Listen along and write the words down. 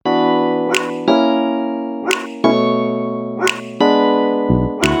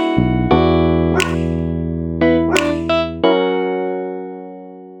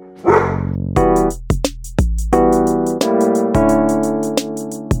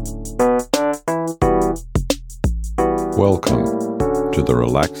Welcome to the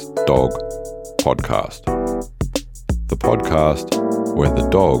Relaxed Dog Podcast, the podcast where the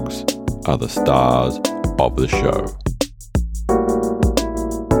dogs are the stars of the show.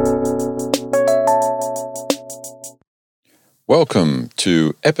 Welcome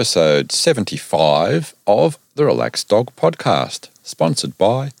to episode 75 of the Relaxed Dog Podcast, sponsored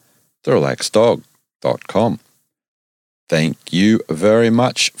by therelaxeddog.com. Thank you very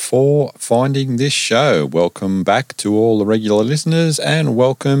much for finding this show. Welcome back to all the regular listeners and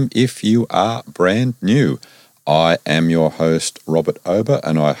welcome if you are brand new. I am your host, Robert Ober,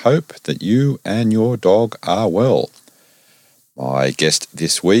 and I hope that you and your dog are well. My guest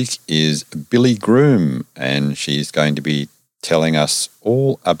this week is Billie Groom, and she's going to be telling us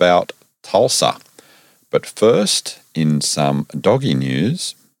all about Tulsa. But first, in some doggy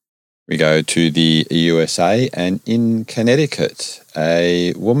news, we go to the USA, and in Connecticut,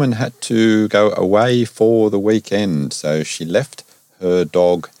 a woman had to go away for the weekend. So she left her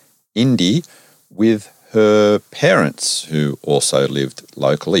dog, Indy, with her parents, who also lived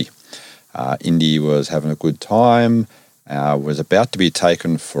locally. Indy was having a good time, was about to be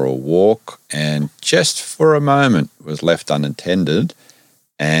taken for a walk, and just for a moment was left unattended,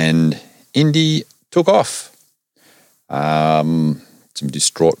 and Indy took off. Some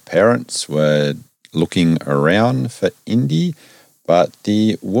distraught parents were looking around for Indy, but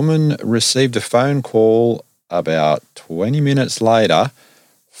the woman received a phone call about 20 minutes later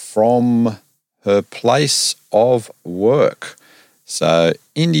from her place of work. So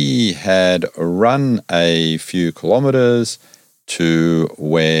Indy had run a few kilometres to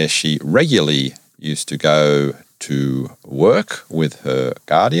where she regularly used to go to work with her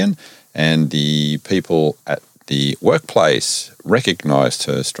guardian, and the people at the workplace recognised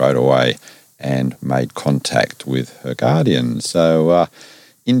her straight away and made contact with her guardian. So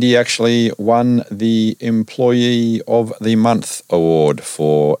Indy actually won the Employee of the Month award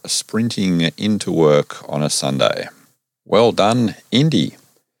for sprinting into work on a Sunday. Well done, Indy.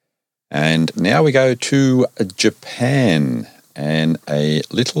 And now we go to Japan and a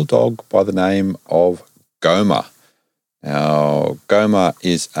little dog by the name of Goma. Now, Goma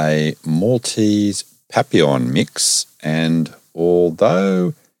is a Maltese Papillon mix, and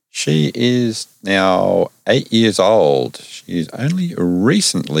although she is now 8 years old, she's only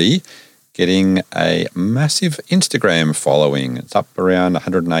recently getting a massive Instagram following. It's up around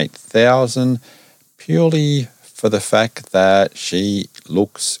 108,000, purely for the fact that she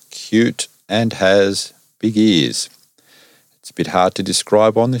looks cute and has big ears. It's a bit hard to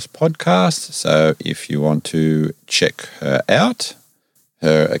describe on this podcast, so if you want to check her out,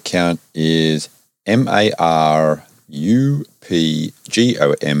 her account is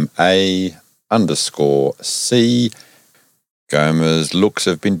MARUPGOMA_C. Goma's looks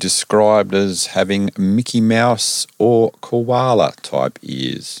have been described as having Mickey Mouse or koala type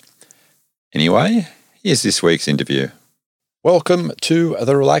ears. Anyway, here's this week's interview. Welcome to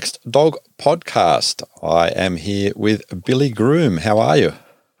the Relaxed Dog Podcast. I am here with Billie Groom. How are you?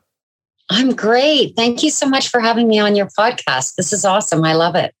 I'm great. Thank you so much for having me on your podcast. This is awesome. I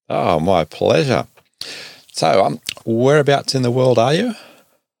love it. Oh, my pleasure. So, whereabouts in the world are you?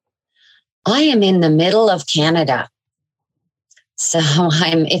 I am in the middle of Canada. So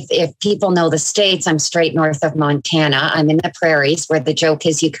if people know the States, I'm straight north of Montana. I'm in the prairies where the joke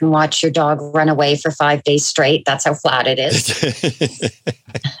is you can watch your dog run away for 5 days straight. That's how flat it is.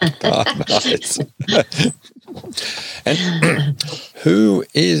 Oh, nice. And who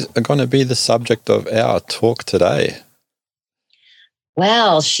is going to be the subject of our talk today?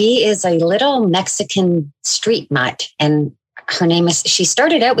 Well, she is a little Mexican street mutt, and she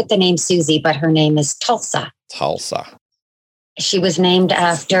started out with the name Susie, but her name is Tulsa. Tulsa. She was named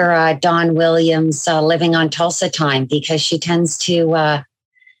after Don Williams' Living on Tulsa Time, because she tends to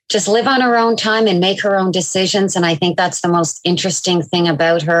just live on her own time and make her own decisions. And I think that's the most interesting thing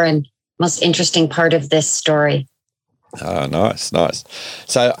about her and most interesting part of this story. Oh, nice.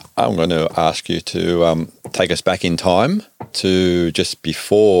 So I'm going to ask you to take us back in time to just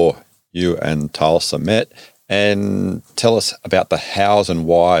before you and Tulsa met and tell us about the hows and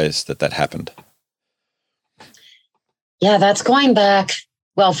whys that happened. Yeah, that's going back.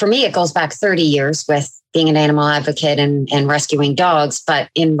 Well, for me, it goes back 30 years with being an animal advocate and rescuing dogs. But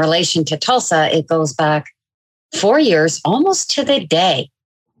in relation to Tulsa, it goes back 4 years, almost to the day.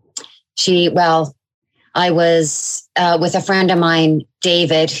 I was with a friend of mine,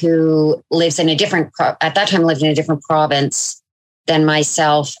 David, who lives in at that time lived in a different province than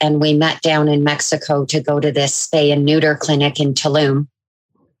myself. And we met down in Mexico to go to this spay and neuter clinic in Tulum.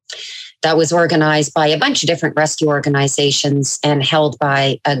 that was organized by a bunch of different rescue organizations and held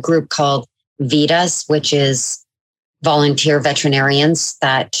by a group called VITAS, which is volunteer veterinarians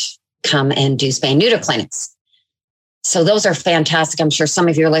that come and do spay and neuter clinics. So those are fantastic. I'm sure some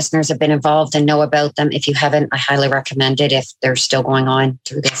of your listeners have been involved and know about them. If you haven't, I highly recommend it if they're still going on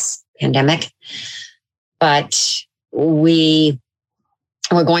through this pandemic. But we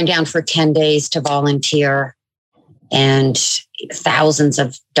were going down for 10 days to volunteer, and thousands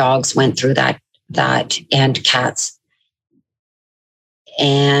of dogs went through that and cats.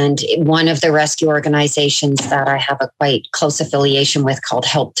 And one of the rescue organizations that I have a quite close affiliation with, called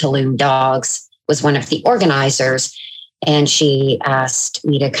Help Tulsa Dogs, was one of the organizers. And she asked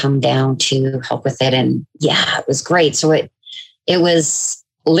me to come down to help with it. And yeah, it was great. So it was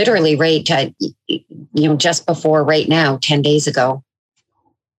literally just before right now, 10 days ago.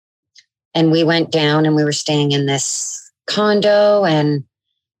 And we went down and we were staying in this condo, and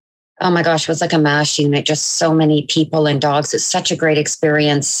oh my gosh, it was like a MASH unit, just so many people and dogs. It's such a great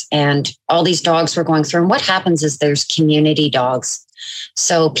experience. And all these dogs were going through. And what happens is there's community dogs.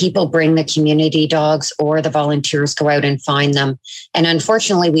 So people bring the community dogs, or the volunteers go out and find them. And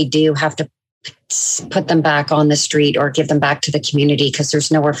unfortunately, we do have to put them back on the street or give them back to the community because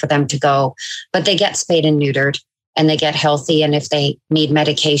there's nowhere for them to go. But they get spayed and neutered and they get healthy. And if they need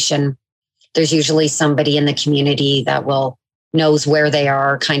medication, there's usually somebody in the community that knows where they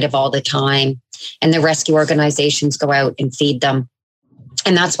are kind of all the time. And the rescue organizations go out and feed them.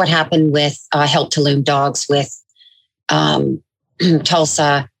 And that's what happened with Help Tulsa Dogs with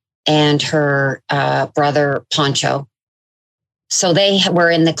Tulsa and her brother Poncho. So they were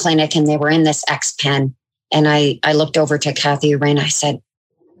in the clinic and they were in this X pen. And I looked over to Kathy Rain. I said,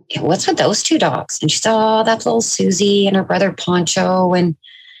 what's with those two dogs? And she said, oh, that's little Susie and her brother Poncho. And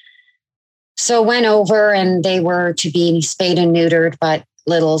so went over, and they were to be spayed and neutered, but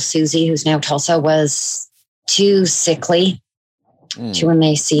little Susie, who's now Tulsa, was too sickly, too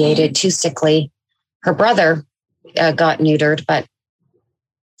emaciated, too sickly. Her brother got neutered, but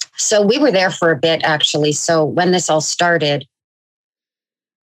so we were there for a bit, actually. So when this all started,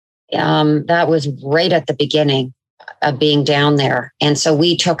 that was right at the beginning of being down there. And so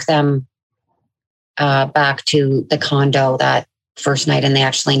we took them back to the condo that first night, and they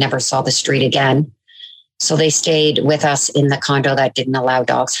actually never saw the street again. So they stayed with us in the condo that didn't allow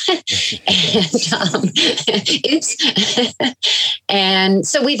dogs. And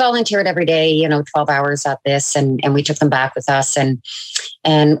so we volunteered every day, 12 hours at this, and we took them back with us and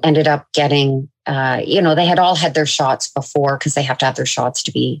ended up getting, they had all had their shots before because they have to have their shots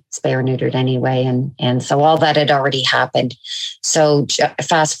to be spay or neutered anyway. And so all that had already happened. So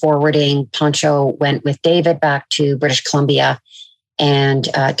fast forwarding, Poncho went with David back to British Columbia, and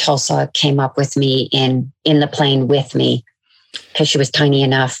Tulsa came up with me in the plane with me because she was tiny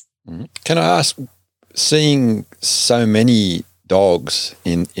enough. Can I ask, seeing so many dogs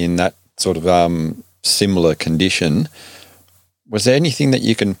in that sort of similar condition, was there anything that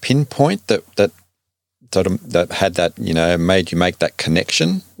you can pinpoint that had that, made you make that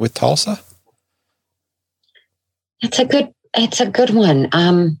connection with Tulsa? It's a good one.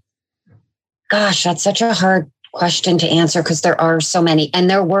 Gosh, that's such a hard question to answer because there are so many. And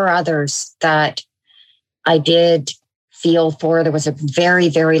there were others that I did feel for. There was a very,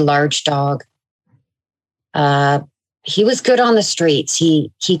 very large dog. He was good on the streets. He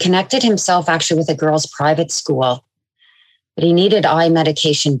connected himself actually with a girls' private school, but he needed eye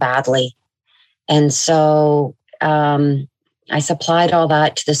medication badly. And so I supplied all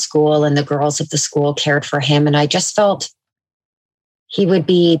that to the school, and the girls of the school cared for him. And I just felt he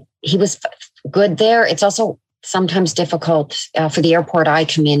was good there. It's also sometimes difficult for the airport I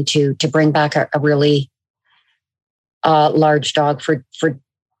come into to bring back a really large dog for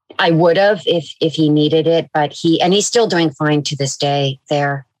I would have if he needed it, but he's still doing fine to this day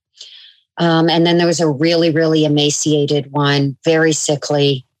there. And then there was a really, really emaciated one, very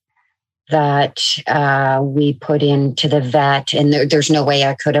sickly, that we put into the vet, and there's no way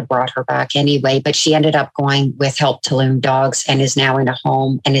I could have brought her back anyway, but she ended up going with Help Tulsa Dogs and is now in a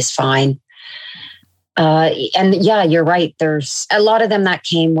home and is fine. And yeah, you're right. There's a lot of them that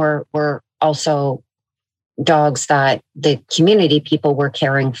came were also dogs that the community people were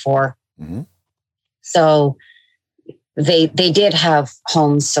caring for. Mm-hmm. So they did have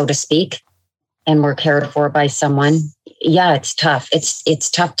homes, so to speak, and were cared for by someone. Yeah, it's tough. It's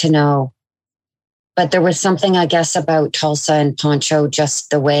tough to know. But there was something, I guess, about Tulsa and Poncho, just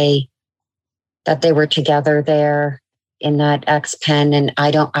the way that they were together there in that X pen. And I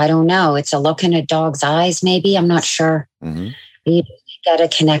don't know. It's a look in a dog's eyes, maybe. I'm not sure. Mm-hmm. You get a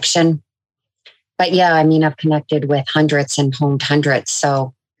connection. But yeah, I mean, I've connected with hundreds and homed hundreds.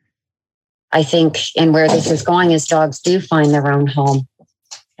 So I think, and where this is going is dogs do find their own home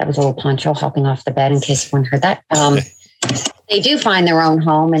That was old Poncho hopping off the bed in case someone heard that. They do find their own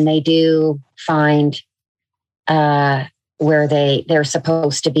home, and they do find where they're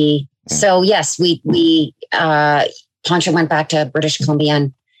supposed to be. So yes, we Poncho went back to British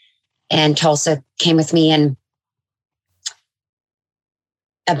Columbia, and Tulsa came with me. And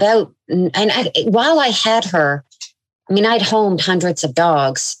while I had her, I mean, I'd homed hundreds of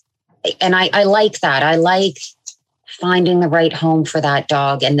dogs, and I like that. I like finding the right home for that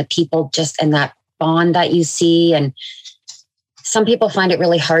dog, and the people and that bond that you see. And some people find it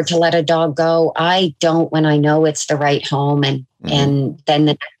really hard to let a dog go. I don't, when I know it's the right home, and then the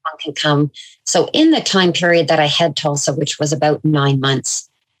next one can come. So in the time period that I had Tulsa, which was about 9 months,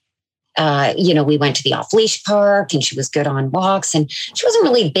 we went to the off-leash park, and she was good on walks, and she wasn't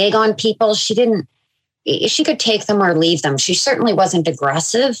really big on people. She could take them or leave them. She certainly wasn't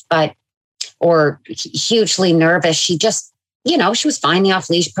aggressive, or hugely nervous. She just, she was fine in the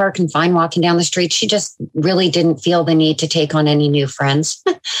off-leash park and fine walking down the street. She just really didn't feel the need to take on any new friends.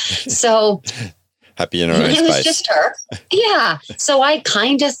 So happy in her own space. It was just her. Yeah. So I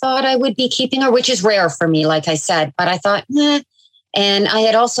kind of thought I would be keeping her, which is rare for me, like I said, but I thought, And I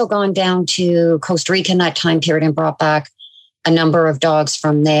had also gone down to Costa Rica in that time period and brought back a number of dogs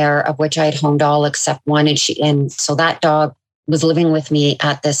from there, of which I had homed all except one. And so that dog was living with me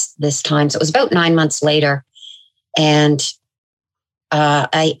at this time. So it was about 9 months later. And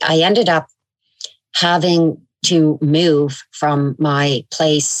I ended up having to move from my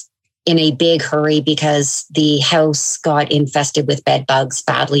place in a big hurry because the house got infested with bed bugs,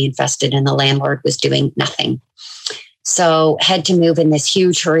 badly infested, and the landlord was doing nothing. So had to move in this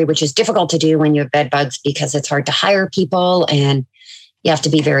huge hurry, which is difficult to do when you have bed bugs because it's hard to hire people and you have to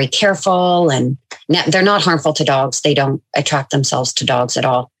be very careful. And they're not harmful to dogs. They don't attract themselves to dogs at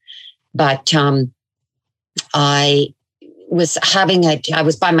all. But I was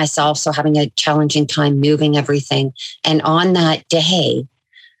by myself, so having a challenging time moving everything. And on that day,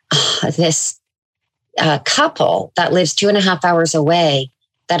 this couple that lives 2.5 hours away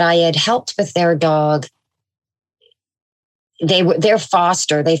that I had helped with their dog, they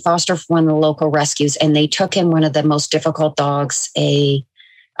foster for one of the local rescues, and they took in one of the most difficult dogs, a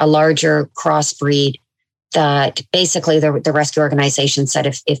larger crossbreed that basically the rescue organization said,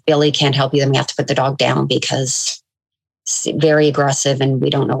 if Billie can't help you, then we have to put the dog down because it's very aggressive and we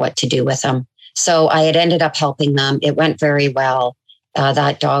don't know what to do with them. So I had ended up helping them. It went very well.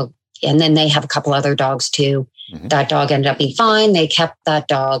 That dog, and then they have a couple other dogs too. Mm-hmm. That dog ended up being fine. They kept that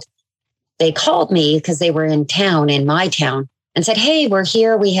dog. They called me because they were in my town, and said, hey, we're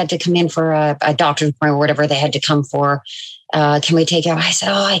here. We had to come in for a doctor's appointment or whatever they had to come for. Can we take you? I said,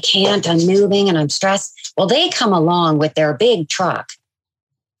 I can't. I'm moving and I'm stressed. Well, they come along with their big truck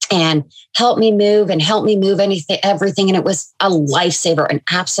and help me move everything. And it was a lifesaver, an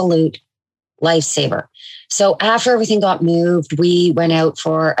absolute lifesaver. So after everything got moved, we went out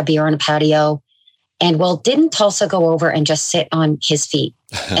for a beer on a patio. And didn't Tulsa go over and just sit on his feet?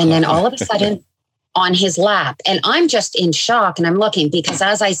 And then all of a sudden on his lap. And I'm just in shock, and I'm looking because,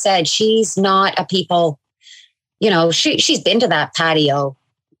 as I said, she's not a people, she's been to that patio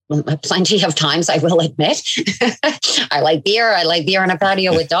plenty of times, I will admit. I like beer on a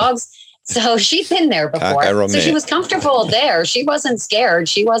patio with dogs. So she'd been there before. So she was comfortable there. She wasn't scared.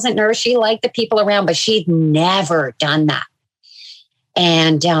 She wasn't nervous. She liked the people around, but she'd never done that.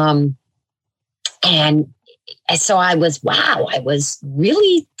 And so I was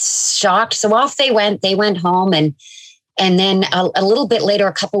really shocked. So off they went home. And then a little bit later,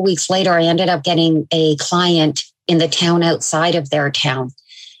 a couple of weeks later, I ended up getting a client in the town outside of their town.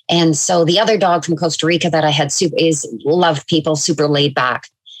 And so the other dog from Costa Rica that I had loved people, super laid back.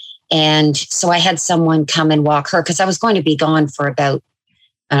 And so I had someone come and walk her because I was going to be gone for about,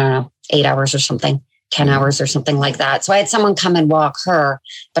 8 hours or something. 10 hours or something like that. So I had someone come and walk her,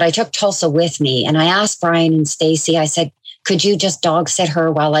 but I took Tulsa with me. And I asked Brian and Stacy, I said, could you just dog sit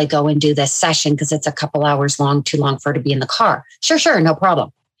her while I go and do this session? Because it's a couple hours long, too long for her to be in the car. Sure, no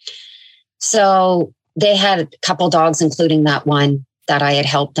problem. So they had a couple dogs, including that one that I had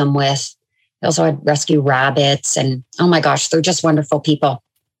helped them with. They also had rescue rabbits, and oh my gosh, they're just wonderful people.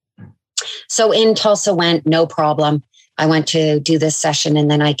 So in Tulsa went, no problem. I went to do this session,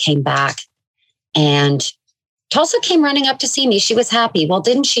 and then I came back. And Tulsa came running up to see me. She was happy. Well,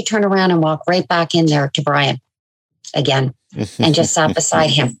 didn't she turn around and walk right back in there to Brian again and just sat beside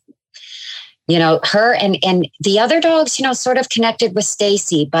him? Her and the other dogs, sort of connected with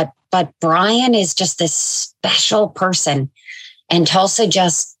Stacy, but Brian is just this special person. And Tulsa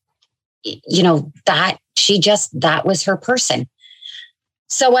just, that was her person.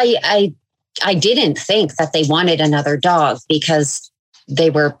 So I didn't think that they wanted another dog because they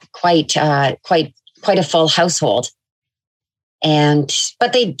were quite a full household.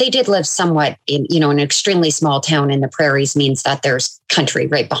 But they did live somewhat in, an extremely small town in the prairies means that there's country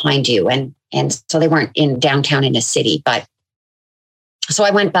right behind you. And so they weren't in downtown in a city. But so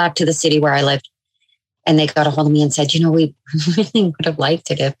I went back to the city where I lived, and they got a hold of me and said, we really would have liked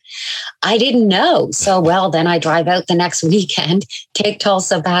it. I didn't know. So, then I drive out the next weekend, take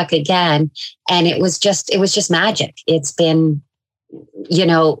Tulsa back again. And it was just magic. It's been,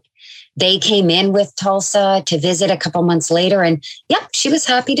 they came in with Tulsa to visit a couple months later, and she was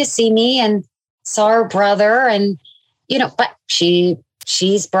happy to see me and saw her brother, and but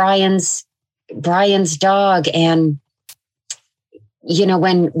she's Brian's dog, and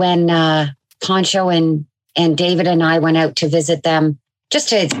when Poncho and David and I went out to visit them just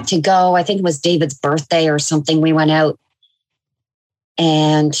to go, I think it was David's birthday or something. We went out,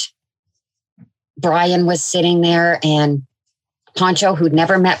 and Brian was sitting there, and Poncho, who'd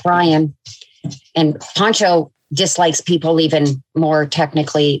never met Brian, and Poncho dislikes people even more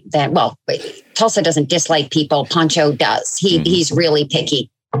technically than, Tulsa doesn't dislike people. Poncho does. He's really picky.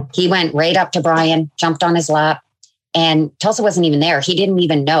 He went right up to Brian, jumped on his lap, and Tulsa wasn't even there. He didn't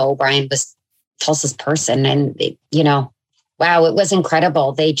even know Brian was Tulsa's person. And, wow, it was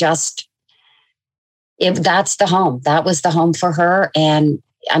incredible. That's the home. That was the home for her. And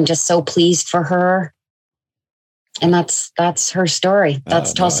I'm just so pleased for her. And that's her story.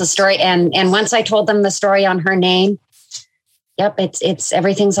 That's Tulsa's story. And once I told them the story on her name, it's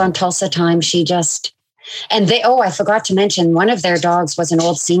everything's on Tulsa time. I forgot to mention, one of their dogs was an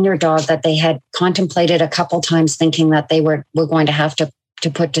old senior dog that they had contemplated a couple times, thinking that they were going to have to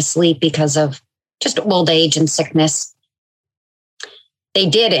put to sleep because of just old age and sickness. They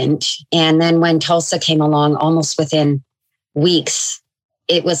didn't. And then when Tulsa came along, almost within weeks,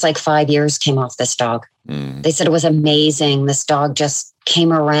 it was like 5 years came off this dog. They said it was amazing. This dog just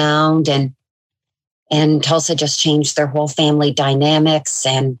came around, and Tulsa just changed their whole family dynamics.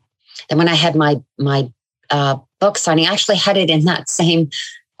 And then when I had my book signing, I actually had it in that same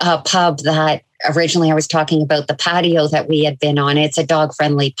pub that originally I was talking about, the patio that we had been on. It's a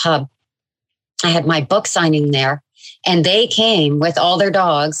dog-friendly pub. I had my book signing there, and they came with all their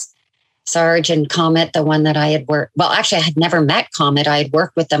dogs. Sarge and Comet, the one that I had worked. Well, actually, I had never met Comet. I had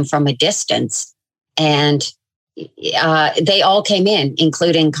worked with them from a distance, and they all came in,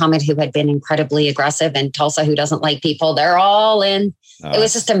 including Comet, who had been incredibly aggressive, and Tulsa, who doesn't like people. They're all in. Nice. It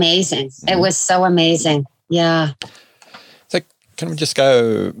was just amazing. It was so amazing. Yeah. So can we just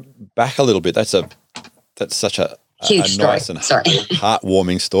go back a little bit? That's such a huge nice and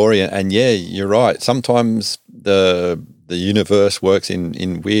heartwarming story. And yeah, you're right. Sometimes the universe works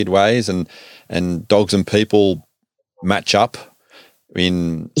in weird ways, and dogs and people match up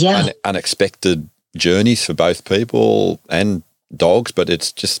in unexpected journeys for both people and dogs, but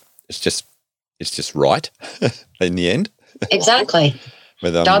it's just right in the end. Exactly.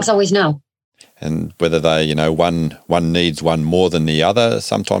 Dogs always know. And whether they, one needs one more than the other,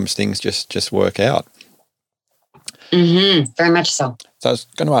 sometimes things just work out. Mm-hmm. Very much so. So I was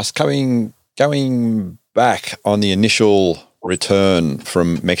going to ask, going back on the initial return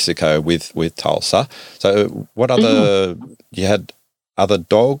from Mexico with Tulsa. So what other, you had other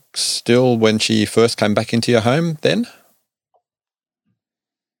dogs still when she first came back into your home then?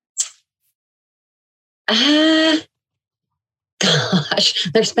 Gosh,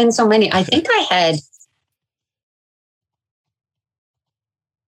 there's been so many. I think I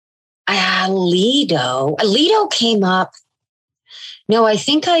had Lido. Lido came up. No, I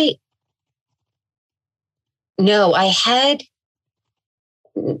think I had,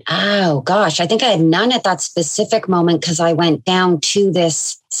 oh gosh, I think I had none at that specific moment because I went down to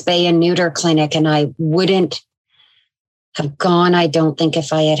this spay and neuter clinic, and I wouldn't have gone, I don't think,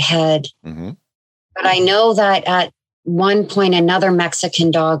 if I had. Mm-hmm. But I know that at one point, another Mexican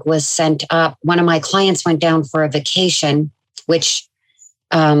dog was sent up. One of my clients went down for a vacation, which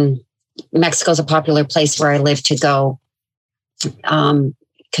Mexico's a popular place where I live to go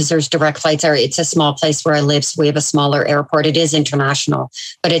because there's direct flights. It's a small place where I live, so we have a smaller airport. It is international,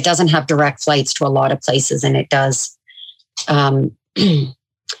 but it doesn't have direct flights to a lot of places, and it does to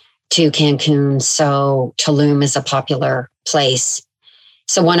Cancun. So Tulum is a popular place.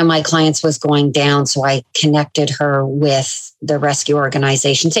 So one of my clients was going down, so I connected her with the rescue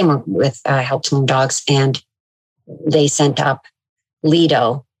organization, same with Help to Home Dogs, and they sent up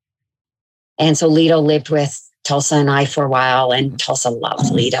Lido. And so Lido lived with Tulsa and I for a while, and Tulsa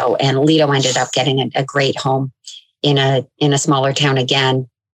loved Lido. And Lido ended up getting a great home in a smaller town again.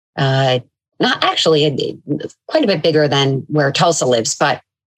 Not actually quite a bit bigger than where Tulsa lives, but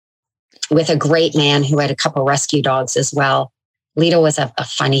with a great man who had a couple rescue dogs as well. Lito was a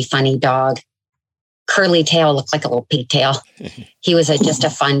funny, funny dog. Curly tail, looked like a little pigtail. He was just a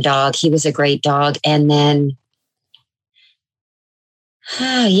fun dog. He was a great dog. And then,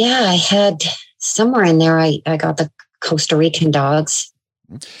 I had somewhere in there, I got the Costa Rican dogs.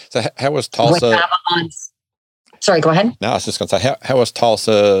 So how was Tulsa? Sorry, go ahead. No, I was just going to say, how was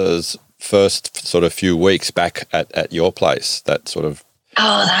Tulsa's first sort of few weeks back at your place? That sort of...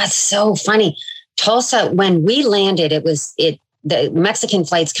 Oh, that's so funny. Tulsa, when we landed, the Mexican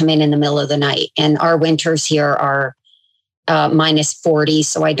flights come in the middle of the night, and our winters here are minus 40.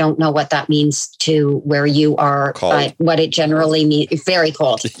 So I don't know what that means to where you are, cold. But what it generally means, very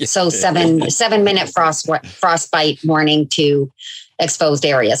cold. So 7-minute frostbite warning to exposed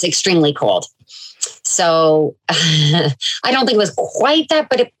areas, extremely cold. So I don't think it was quite that,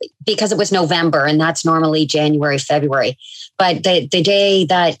 but because it was November, and that's normally January, February. But the day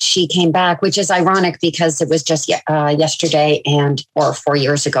that she came back, which is ironic because it was just yesterday or 4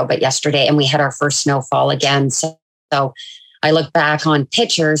 years ago, but yesterday, and we had our first snowfall again. So I look back on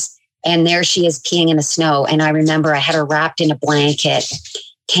pictures, and there she is peeing in the snow. And I remember I had her wrapped in a blanket,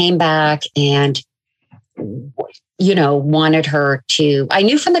 came back and, wanted her to, I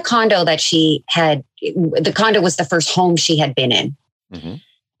knew from the condo that the condo was the first home she had been in. Mm-hmm.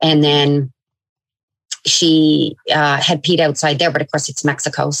 And then she had peed outside there, but of course it's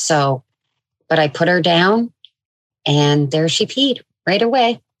Mexico. But I put her down, and there she peed right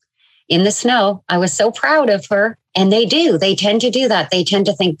away in the snow. I was so proud of her. And they tend to do that. They tend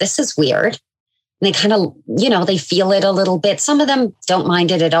to think this is weird. And they kind of, they feel it a little bit. Some of them don't mind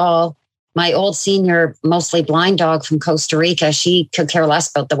it at all. My old senior, mostly blind dog from Costa Rica, she could care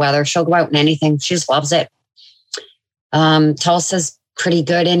less about the weather. She'll go out in anything. She just loves it. Tulsa's pretty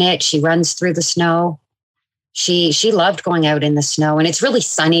good in it. She runs through the snow. She loved going out in the snow, and it's really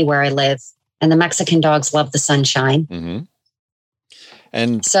sunny where I live. And the Mexican dogs love the sunshine. Mm-hmm.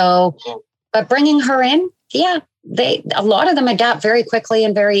 And so, but bringing her in, a lot of them adapt very quickly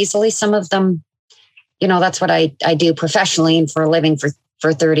and very easily. Some of them, that's what I do professionally and for a living for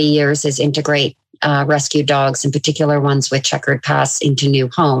 30 years is integrate rescue dogs, in particular ones with checkered pasts, into new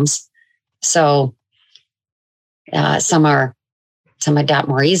homes. So some adapt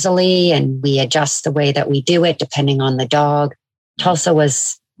more easily, and we adjust the way that we do it depending on the dog. Tulsa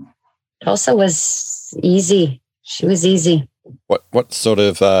was easy. She was easy. What sort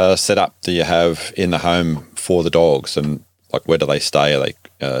of setup do you have in the home for the dogs, and like where do they stay?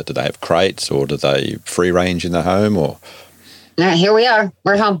 Do they have crates, or do they free range in the home? Or here we are.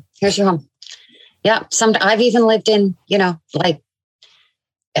 We're home. Here's your home. Yeah, I've even lived in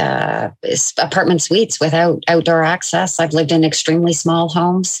apartment suites without outdoor access. I've lived in extremely small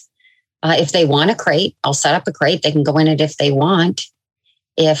homes. If they want a crate, I'll set up a crate. They can go in it if they want,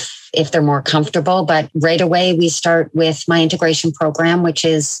 if they're more comfortable. But right away, we start with my integration program, which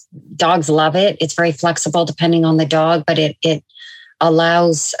is dogs love it. It's very flexible depending on the dog, but it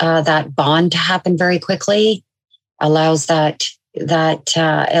allows that bond to happen very quickly. Allows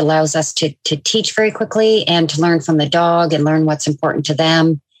allows us to teach very quickly and to learn from the dog and learn what's important to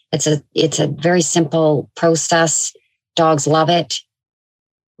them. It's a very simple process. Dogs love it.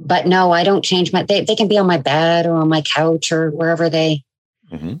 But no, I don't change they can be on my bed or on my couch or wherever they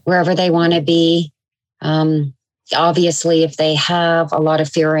want to be. Obviously, if they have a lot of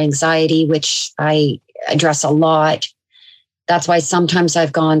fear or anxiety, which I address a lot, that's why sometimes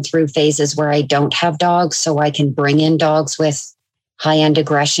I've gone through phases where I don't have dogs, so I can bring in dogs with high-end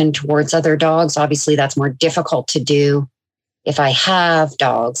aggression towards other dogs. Obviously, that's more difficult to do if I have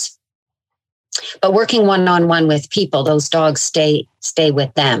dogs. But working one-on-one with people, those dogs stay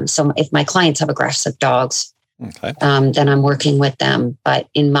with them. So if my clients have aggressive dogs, then I'm working with them. But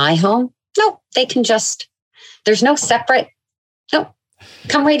in my home, no, they can there's no separate, no,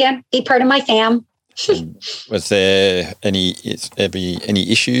 come right in, be part of my fam. Was there any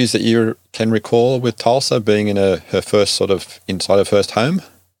issues that you can recall with Tulsa being in her first sort of inside her first home?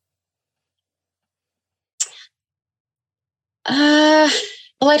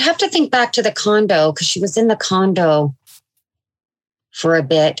 Well, I'd have to think back to the condo because she was in the condo for a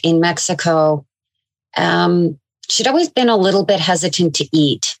bit in Mexico. She'd always been a little bit hesitant to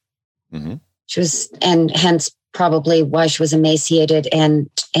eat. Mm-hmm. She was, and hence probably why she was emaciated. And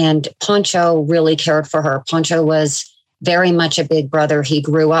Poncho really cared for her. Poncho was very much a big brother. He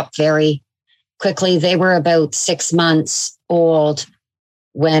grew up very quickly. They were about 6 months old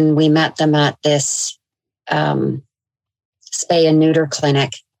when we met them at this spay and neuter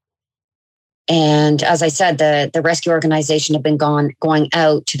clinic. And as I said, the rescue organization had been going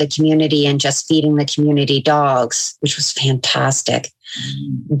out to the community and just feeding the community dogs, which was fantastic.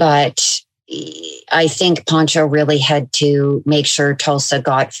 But I think Poncho really had to make sure Tulsa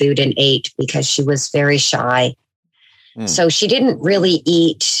got food and ate because she was very shy. So she didn't really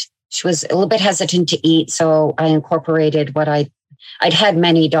eat. She was a little bit hesitant to eat. So I incorporated what I'd had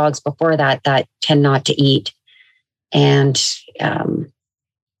many dogs before that tend not to eat. And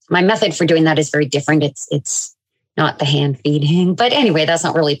my method for doing that is very different. It's not the hand feeding, but anyway, that's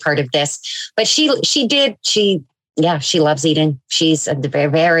not really part of this. But she loves eating. She's a very,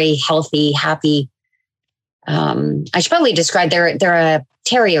 very healthy, happy. I should probably describe they're a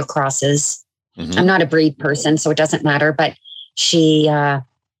terrier crosses. Mm-hmm. I'm not a breed person, so it doesn't matter. But she,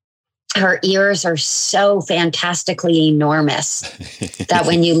 her ears are so fantastically enormous that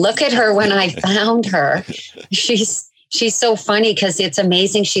when you look at her, when I found her, she's so funny because it's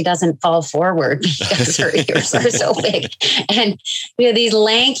amazing she doesn't fall forward because her ears are so big. And these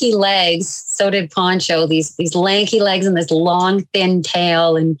lanky legs, so did Poncho, these lanky legs and this long, thin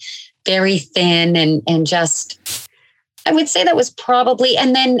tail and very thin and just, I would say that was probably,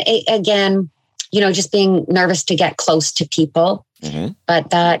 and then again, just being nervous to get close to people. Mm-hmm. But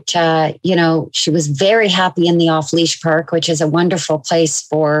that, she was very happy in the off-leash park, which is a wonderful place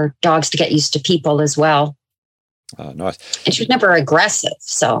for dogs to get used to people as well. Oh, nice. And she was never aggressive,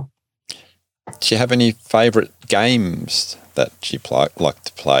 so. Do you have any favourite games that she liked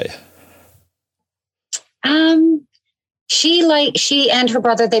to play? She and her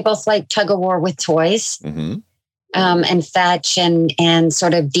brother, they both like tug of war with toys, mm-hmm. And fetch and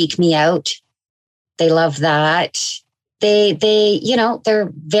sort of deke me out. They love that. They're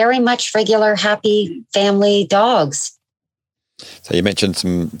very much regular, happy family dogs. So you mentioned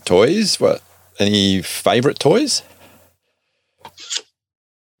some toys. What? Any favorite toys?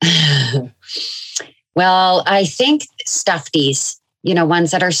 Well, I think stuffies,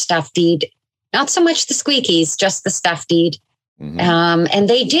 ones that are stuffied, not so much the squeakies, just the stuffied. Mm-hmm. And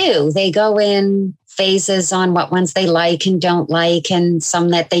they go in phases on what ones they like and don't like, and some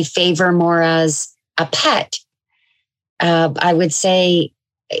that they favor more as a pet. I would say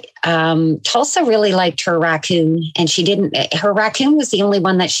Tulsa really liked her raccoon, and her raccoon was the only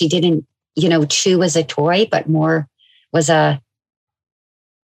one that she didn't, chew as a toy, but more was a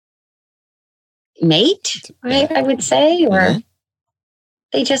mate, right? I would say, or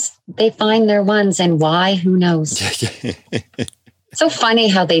mm-hmm. they find their ones, and why, who knows? So funny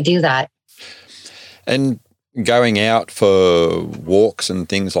how they do that. And going out for walks and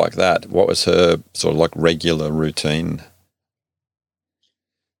things like that, what was her sort of like regular routine?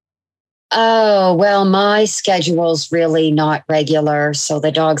 Oh, well, my schedule's really not regular. So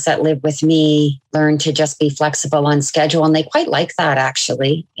the dogs that live with me learn to just be flexible on schedule. And they quite like that,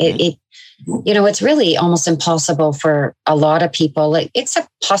 actually. It's really almost impossible for a lot of people, except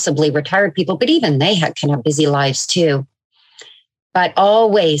possibly retired people, but even they can have busy lives too. But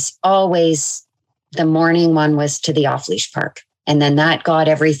always, always the morning one was to the off-leash park. And then that got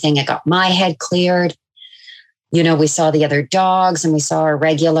everything. It got my head cleared. We saw the other dogs and we saw our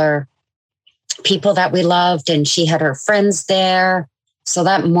regular people that we loved, and she had her friends there. So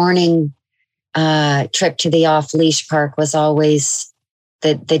that morning trip to the off-leash park was always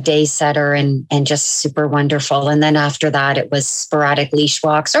the day setter and just super wonderful. And then after that, it was sporadic leash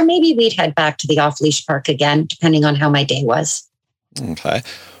walks, or maybe we'd head back to the off-leash park again, depending on how my day was. Okay.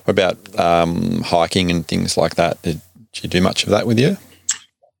 What about hiking and things like that? Did you do much of that with you?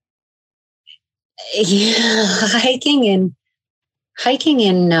 Yeah, hiking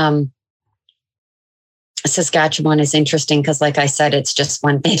in Saskatchewan is interesting because, like I said, it's just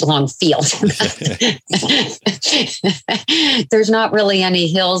one big long field. There's not really any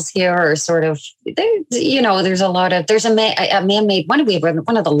hills here, or sort of. There's a lot of. There's a man-made one. We have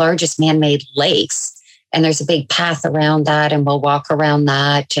one of the largest man-made lakes, and there's a big path around that, and we'll walk around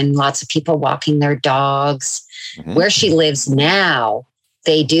that, and lots of people walking their dogs. Mm-hmm. Where she lives now,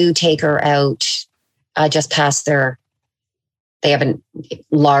 they do take her out just past their. They have a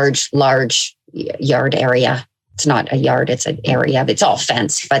large yard area. It's not a yard, it's an area. It's all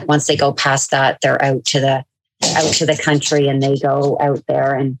fenced. But once they go past that, they're out to the country, and they go out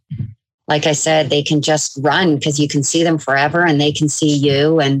there. And like I said, they can just run because you can see them forever, and they can see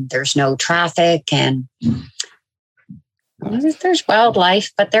you, and there's no traffic, and there's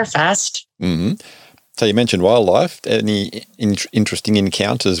wildlife, but they're fast. Mm-hmm. So you mentioned wildlife. Any interesting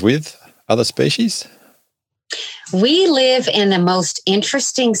encounters with other species? We live in the most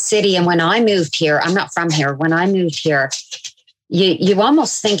interesting city. And when I moved here, I'm not from here. When I moved here, you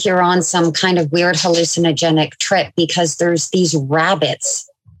almost think you're on some kind of weird hallucinogenic trip because there's these rabbits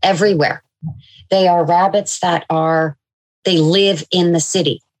everywhere. They are rabbits they live in the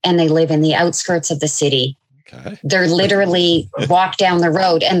city, and they live in the outskirts of the city. Okay. They're literally walk down the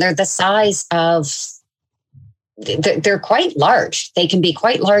road, and they're the size of, they're quite large. They can be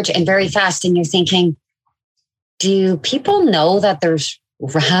quite large and very fast. And you're thinking, do people know that there's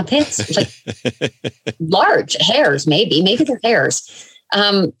rabbits? Like large hares, maybe they're hares.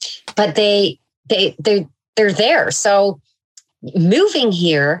 But they're there. So moving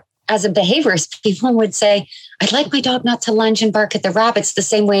here as a behaviorist, people would say, I'd like my dog not to lunge and bark at the rabbits the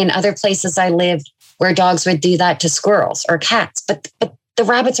same way in other places I lived where dogs would do that to squirrels or cats. But the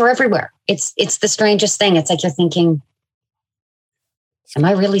rabbits are everywhere. It's the strangest thing. It's like you're thinking, am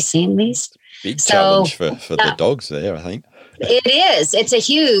I really seeing these? Big challenge for the dogs there, I think. It is. It's a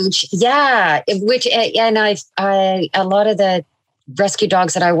huge, and a lot of the rescue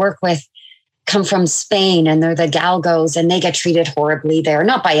dogs that I work with come from Spain, and they're the galgos, and they get treated horribly there.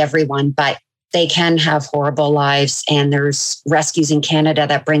 Not by everyone, but they can have horrible lives. And there's rescues in Canada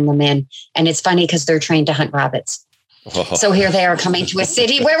that bring them in. And it's funny because they're trained to hunt rabbits. Oh. So here they are coming to a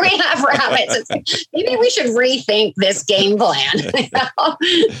city where we have rabbits. It's like, maybe we should rethink this game plan.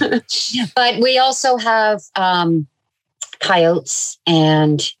 But we also have coyotes,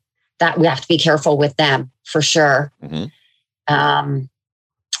 and that we have to be careful with them for sure. Mm-hmm.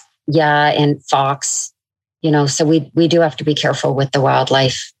 And fox, so we do have to be careful with the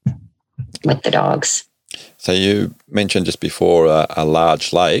wildlife, with the dogs. So you mentioned just before a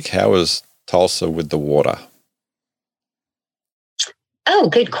large lake. How is Tulsa with the water? Oh,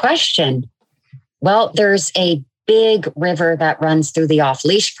 good question. Well, there's a big river that runs through the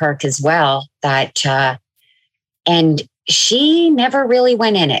off-leash park as well, and she never really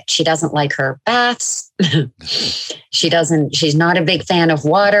went in it. She doesn't like her baths. She's not a big fan of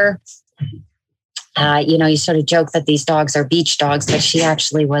water. You sort of joke that these dogs are beach dogs, but she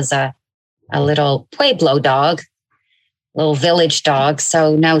actually was a little Pueblo dog, little village dog.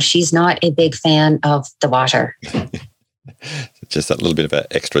 So no, she's not a big fan of the water. Just that little bit of an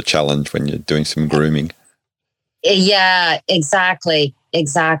extra challenge when you're doing some grooming. Yeah, exactly.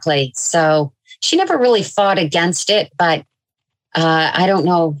 So she never really fought against it, but I don't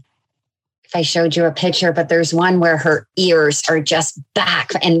know if I showed you a picture, but there's one where her ears are just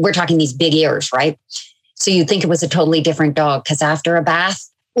back, and we're talking these big ears, right? So you'd think it was a totally different dog, because after a bath,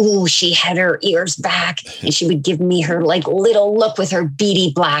 she had her ears back, and she would give me her like little look with her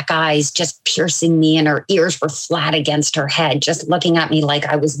beady black eyes, just piercing me, and her ears were flat against her head, just looking at me like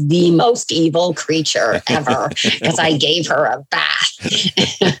I was the most evil creature ever because I gave her a bath.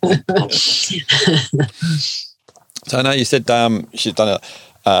 So I know you said she's done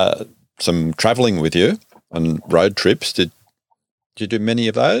some travelling with you on road trips. Did you do many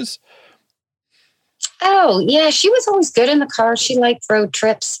of those? Oh, yeah. She was always good in the car. She liked road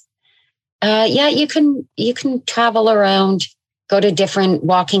trips. You can travel around, go to different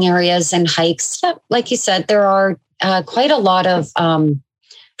walking areas and hikes. Yeah, like you said, there are quite a lot of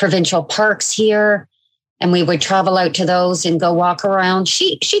provincial parks here, and we would travel out to those and go walk around.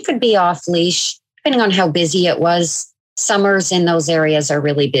 She could be off leash, depending on how busy it was. Summers in those areas are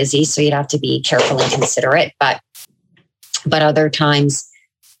really busy, so you'd have to be careful and considerate. But other times,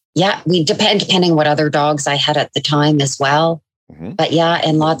 yeah, we depending what other dogs I had at the time as well. Mm-hmm. But yeah,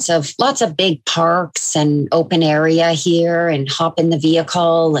 and lots of big parks and open area here, and hop in the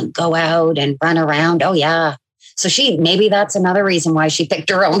vehicle and go out and run around. Oh yeah. So maybe that's another reason why she picked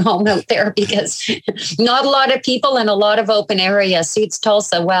her own home out there, because not a lot of people and a lot of open area suits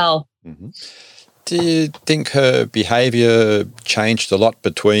Tulsa well. Mm-hmm. Do you think her behaviour changed a lot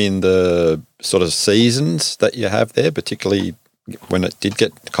between the sort of seasons that you have there, particularly when it did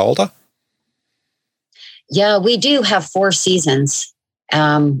get colder? Yeah, we do have 4 seasons.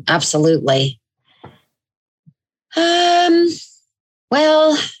 Absolutely.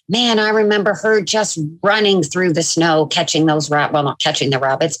 Well, man, I remember her just running through the snow, catching those not catching the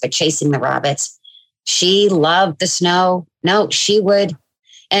rabbits, but chasing the rabbits. She loved the snow. No, she would.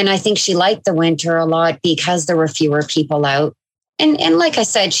 And I think she liked the winter a lot because there were fewer people out. And like I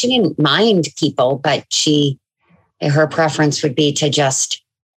said, she didn't mind people, but her preference would be to just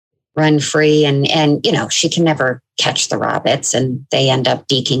run free. And she can never catch the rabbits, and they end up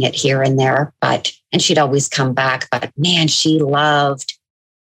deking it here and there. And she'd always come back. But man, she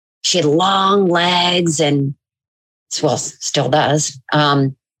had long legs, and still does.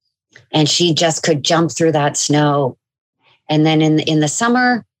 And she just could jump through that snow. And then in the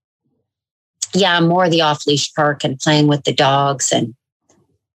summer, yeah, more the off-leash park and playing with the dogs. And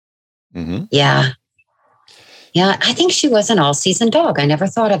mm-hmm. Yeah, I think she was an all-season dog. I never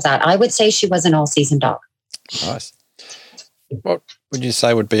thought of that. I would say she was an all-season dog. Nice. What would you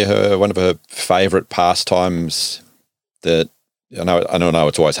say would be one of her favourite pastimes that, I know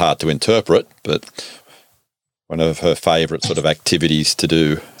it's always hard to interpret, but one of her favourite sort of activities to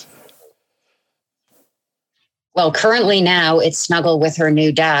do? Well, currently now it's snuggle with her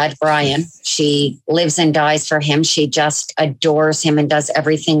new dad, Brian. She lives and dies for him. She just adores him and does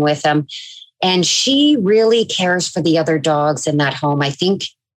everything with him. And she really cares for the other dogs in that home.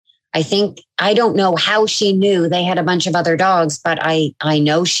 I don't know how she knew they had a bunch of other dogs, but I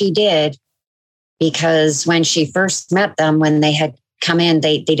know she did, because when she first met them, when they had come in,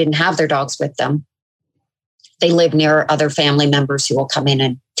 they didn't have their dogs with them. They live near other family members who will come in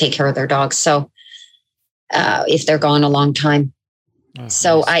and take care of their dogs. So if they're gone a long time. Oh,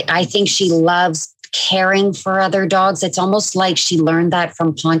 so nice. I think she loves caring for other dogs. It's almost like she learned that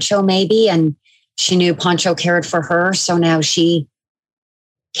from Poncho maybe, and she knew Poncho cared for her. So now she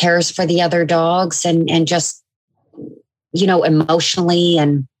cares for the other dogs and just, emotionally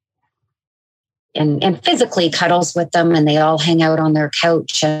and physically cuddles with them, and they all hang out on their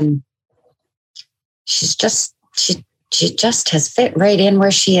couch, and she just has fit right in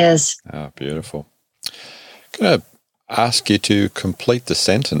where she is. Oh, beautiful. I'm going to ask you to complete the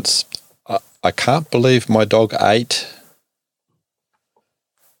sentence. I can't believe my dog ate.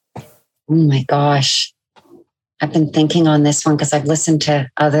 Oh my gosh. I've been thinking on this one because I've listened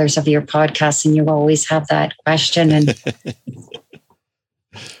to others of your podcasts, and you always have that question. And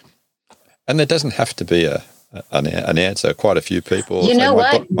and there doesn't have to be an answer. Quite a few people. You know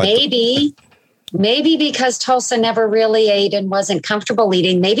what? Maybe because Tulsa never really ate and wasn't comfortable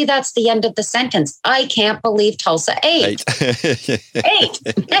eating, maybe that's the end of the sentence. I can't believe Tulsa ate. Ate.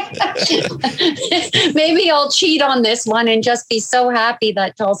 Maybe I'll cheat on this one and just be so happy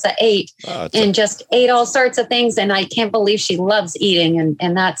that Tulsa ate just ate all sorts of things. And I can't believe she loves eating.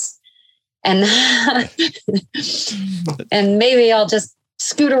 And that's, and maybe I'll just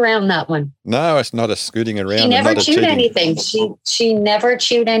scoot around that one. No, it's not a scooting around. She never chewed anything. She never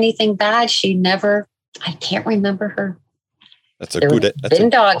chewed anything bad. I can't remember her. That's a good. That's been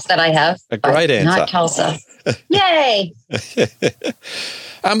dogs that I have. A great answer. Not Tulsa. Yay.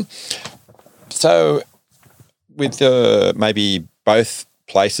 So with maybe both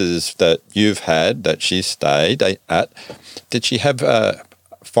places that you've had that she stayed at, did she have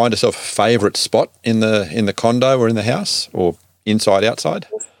find herself a favourite spot in the condo or in the house, or inside, outside?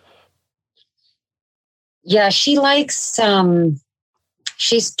 Yeah, she likes,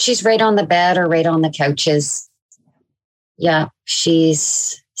 she's right on the bed or right on the couches. Yeah,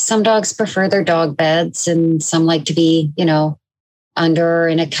 some dogs prefer their dog beds, and some like to be, under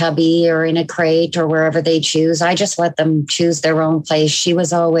in a cubby or in a crate or wherever they choose. I just let them choose their own place. She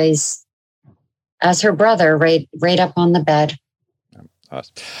was always, as her brother, right up on the bed.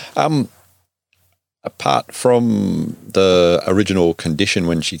 Nice. Apart from the original condition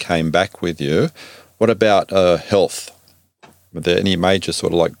when she came back with you, what about health? Were there any major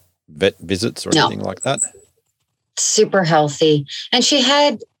sort of like vet visits or anything like that? Super healthy. And she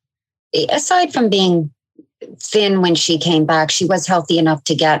had, aside from being thin when she came back, she was healthy enough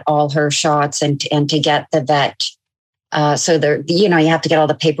to get all her shots and to get the vet. So there, you have to get all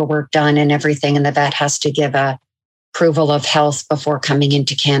the paperwork done and everything. And the vet has to give approval of health before coming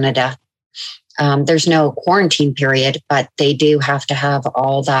into Canada. There's no quarantine period, but they do have to have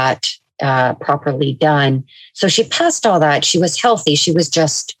all that properly done. So she passed all that. She was healthy. She was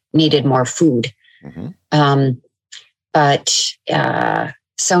just needed more food. Mm-hmm.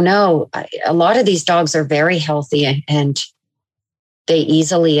 So no, a lot of these dogs are very healthy and they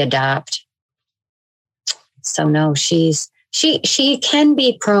easily adapt. So no, she can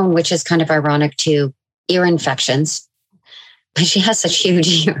be prone, which is kind of ironic, to ear infections. But she has such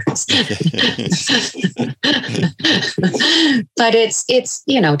huge ears. But it's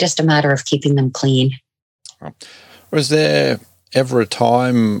just a matter of keeping them clean. Was there ever a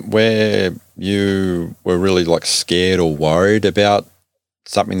time where you were really like scared or worried about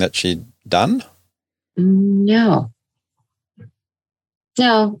something that she'd done? No.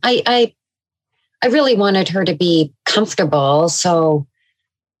 I really wanted her to be comfortable. So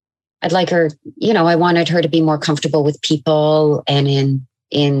I'd like her, I wanted her to be more comfortable with people and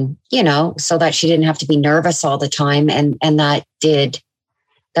in so that she didn't have to be nervous all the time. And that did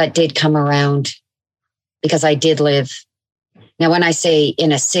come around, because I did live. Now, when I say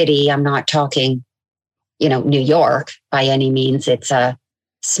in a city, I'm not talking, New York by any means. It's a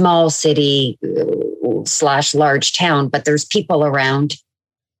small city / large town, but there's people around.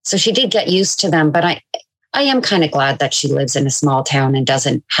 So she did get used to them, but I am kind of glad that she lives in a small town and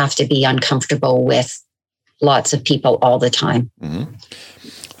doesn't have to be uncomfortable with lots of people all the time. Mm-hmm.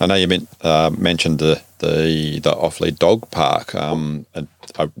 I know you mentioned the Offley Dog Park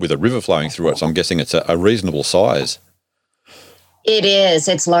with a river flowing through it, so I'm guessing it's a reasonable size. It is.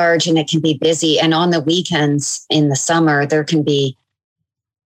 It's large and it can be busy. And on the weekends in the summer, there can be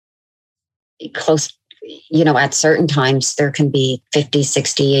close, at certain times, there can be 50,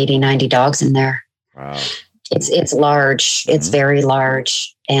 60, 80, 90 dogs in there. Wow. It's large. It's very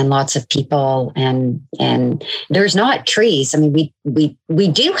large, and lots of people, and there's not trees. I mean, we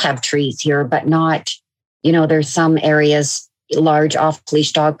do have trees here, but not, there's some areas, large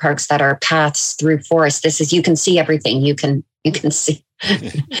off-leash dog parks that are paths through forest. You can see everything. You can see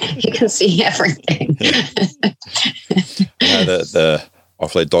you can see everything. The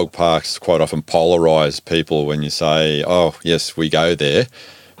off-leash dog parks quite often polarize people when you say, "Oh, yes, we go there,"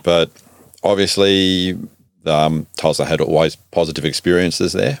 but obviously, Tulsa had always positive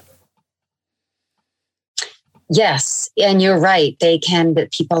experiences there. Yes, and you're right.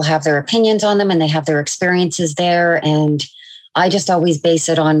 But people have their opinions on them, and they have their experiences there. And I just always base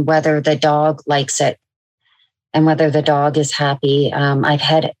it on whether the dog likes it and whether the dog is happy. I've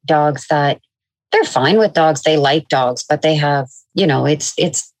had dogs that they're fine with dogs. They like dogs, but they have,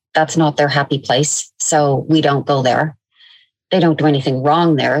 that's not their happy place. So we don't go there. They don't do anything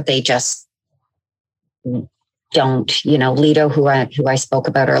wrong there. They just don't, Lido, who I spoke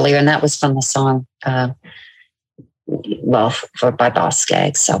about earlier, and that was from the song, by Boss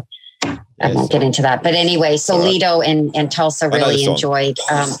Skaggs. So I won't get into that. But anyway, so right. Lido and Tulsa really enjoyed.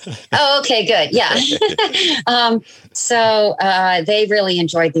 Okay, good. Yeah. So they really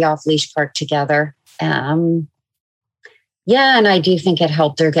enjoyed the off-leash park together. And I do think it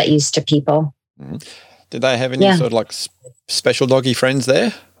helped her get used to people. Mm-hmm. Did they have any sort of like special doggy friends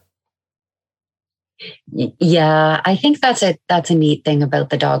there? Yeah, I think that's a neat thing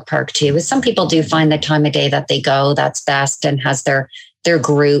about the dog park too. Is some people do find the time of day that they go that's best and has their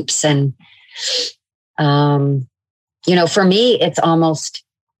groups. And for me, it's almost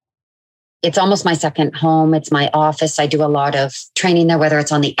my second home. It's my office. I do a lot of training there, whether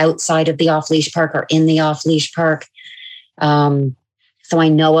it's on the outside of the off-leash park or in the off-leash park. So I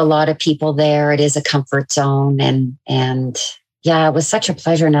know a lot of people there. It is a comfort zone, and yeah, it was such a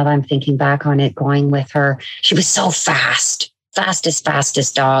pleasure now that I'm thinking back on it, going with her. She was so fastest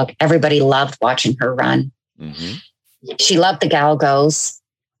dog. Everybody loved watching her run. Mm-hmm. She loved the galgos.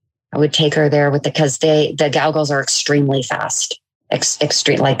 I would take her there because the galgos are extremely fast,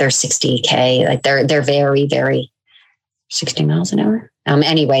 extreme, like they're 60K, like they're very, very 60 miles an hour.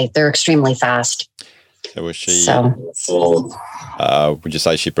 Anyway, they're extremely fast. So was she, would you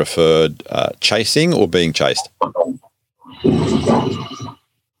say she preferred chasing or being chased?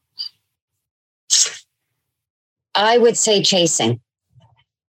 I would say chasing.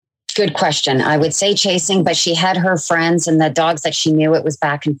 Good question. I would say chasing, but she had her friends and the dogs that she knew. It was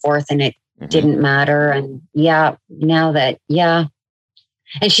back and forth, and it didn't matter. And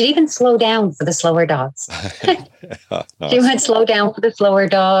and she'd even slow down for the slower dogs. Nice. She would slow down for the slower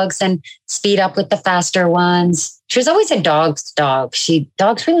dogs and speed up with the faster ones. She was always a dog's dog.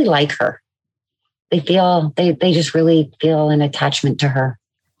 Dogs really like her. They just really feel an attachment to her.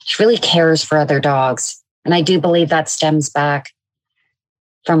 She really cares for other dogs. And I do believe that stems back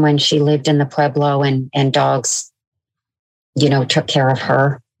from when she lived in the Pueblo and dogs, took care of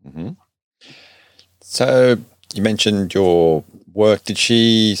her. Mm-hmm. So you mentioned your work. Did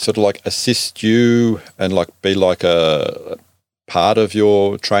she sort of like assist you and like be like a part of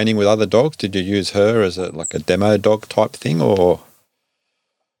your training with other dogs? Did you use her as a demo dog type thing or?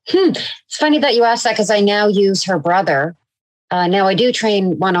 It's funny that you asked that because I now use her brother. Now I do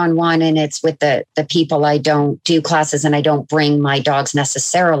train one-on-one, and it's with the people. I don't do classes and I don't bring my dogs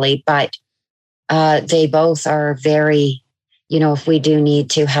necessarily, but they both are very, if we do need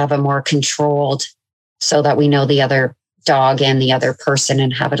to have a more controlled so that we know the other dog and the other person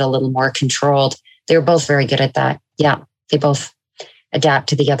and have it a little more controlled. They're both very good at that. Yeah. They both adapt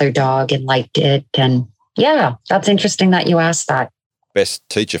to the other dog and liked it. And yeah, that's interesting that you asked that. Best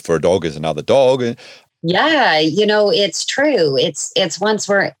teacher for a dog is another dog. Yeah, it's true. It's once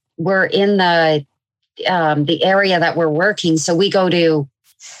we're in the area that we're working. So we go to,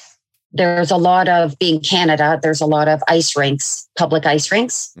 there's a lot of, being Canada, there's a lot of ice rinks, public ice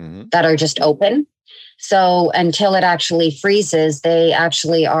rinks that are just open. So until it actually freezes, they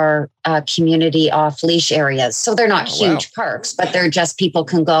actually are community off-leash areas. So they're not huge parks, but they're just, people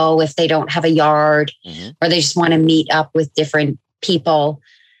can go if they don't have a yard or they just want to meet up with different people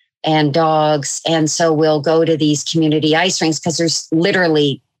and dogs. And so we'll go to these community ice rinks because there's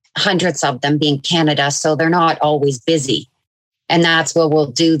literally hundreds of them, being Canada. So they're not always busy. And that's where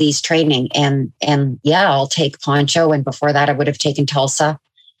we'll do these training. And I'll take Poncho. And before that, I would have taken Tulsa.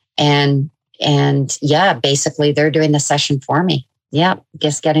 And basically they're doing the session for me. Yeah.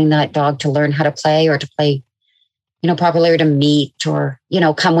 Just getting that dog to learn how to play or to play popular to meet or,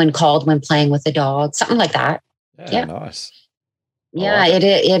 come when called when playing with the dog, something like that. Yeah, nice. Yeah, like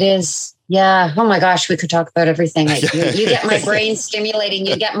it is. Yeah. Oh my gosh, we could talk about everything. You get my brain stimulating.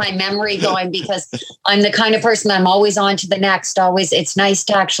 You get my memory going because I'm the kind of person I'm always on to the next. Always, it's nice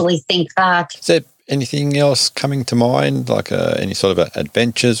to actually think back. Is there anything else coming to mind, like any sort of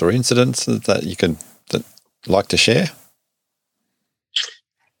adventures or incidents that you can like to share?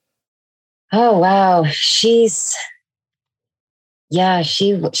 Oh wow, she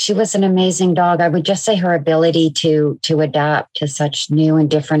was an amazing dog. I would just say her ability to adapt to such new and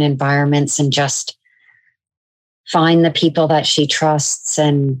different environments and just find the people that she trusts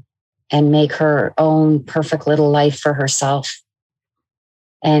and make her own perfect little life for herself.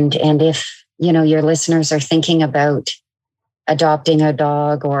 And if, your listeners are thinking about adopting a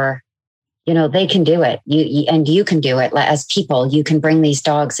dog or, they can do it. You can do it as people. You can bring these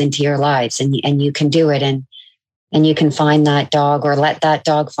dogs into your lives and you can do it. And you can find that dog or let that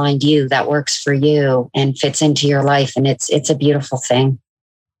dog find you that works for you and fits into your life. And it's a beautiful thing.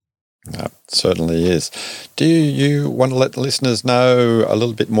 It certainly is. Do you want to let the listeners know a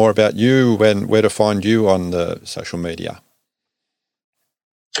little bit more about you and where to find you on the social media?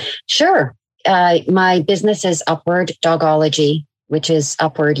 Sure. My business is Upward Dogology, which is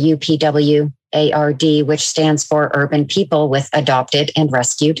Upward, UPWARD, which stands for Urban People with Adopted and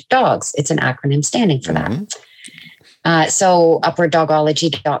Rescued Dogs. It's an acronym standing for that. So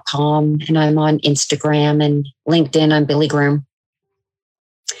upwarddogology.com, and I'm on Instagram and LinkedIn. I'm Billie Groom.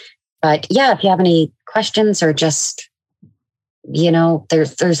 But yeah, if you have any questions or just,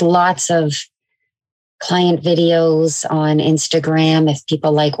 there's lots of client videos on Instagram if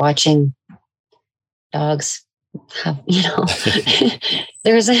people like watching dogs. I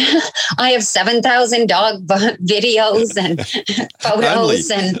have 7,000 dog videos and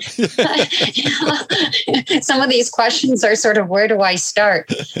photos and some of these questions are sort of, where do I start?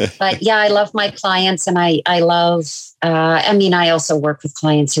 But yeah, I love my clients and I also work with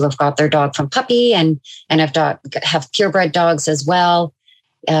clients who have got their dog from puppy and have purebred dogs as well.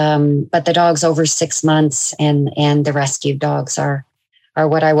 But the dogs over 6 months and the rescued dogs are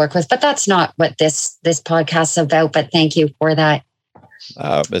what I work with. But that's not what this podcast is about. But thank you for that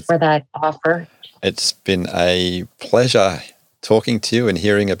offer. It's been a pleasure talking to you and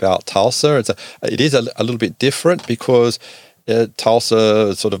hearing about Tulsa. It is a little bit different because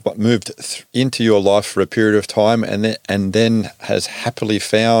Tulsa sort of moved into your life for a period of time and then has happily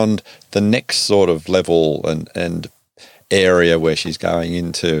found the next sort of level and area where she's going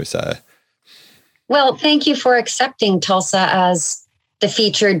into. So, well, thank you for accepting Tulsa as the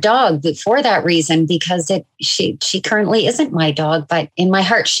featured dog for that reason, because she currently isn't my dog, but in my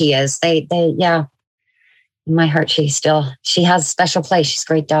heart she is. In my heart she has a special place. She's a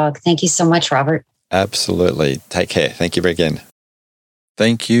great dog. Thank you so much, Robert. Absolutely. Take care. Thank you again.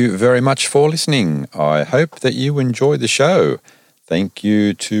 Thank you very much for listening. I hope that you enjoyed the show. Thank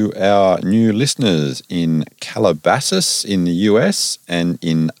you to our new listeners in Calabasas in the US and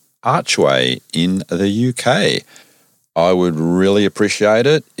in Archway in the UK. I would really appreciate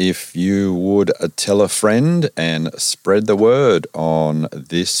it if you would tell a friend and spread the word on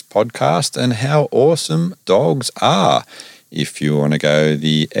this podcast and how awesome dogs are. If you want to go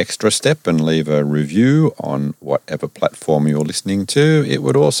the extra step and leave a review on whatever platform you're listening to, it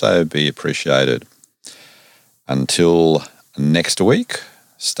would also be appreciated. Until next week,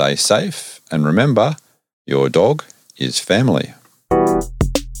 stay safe and remember, your dog is family.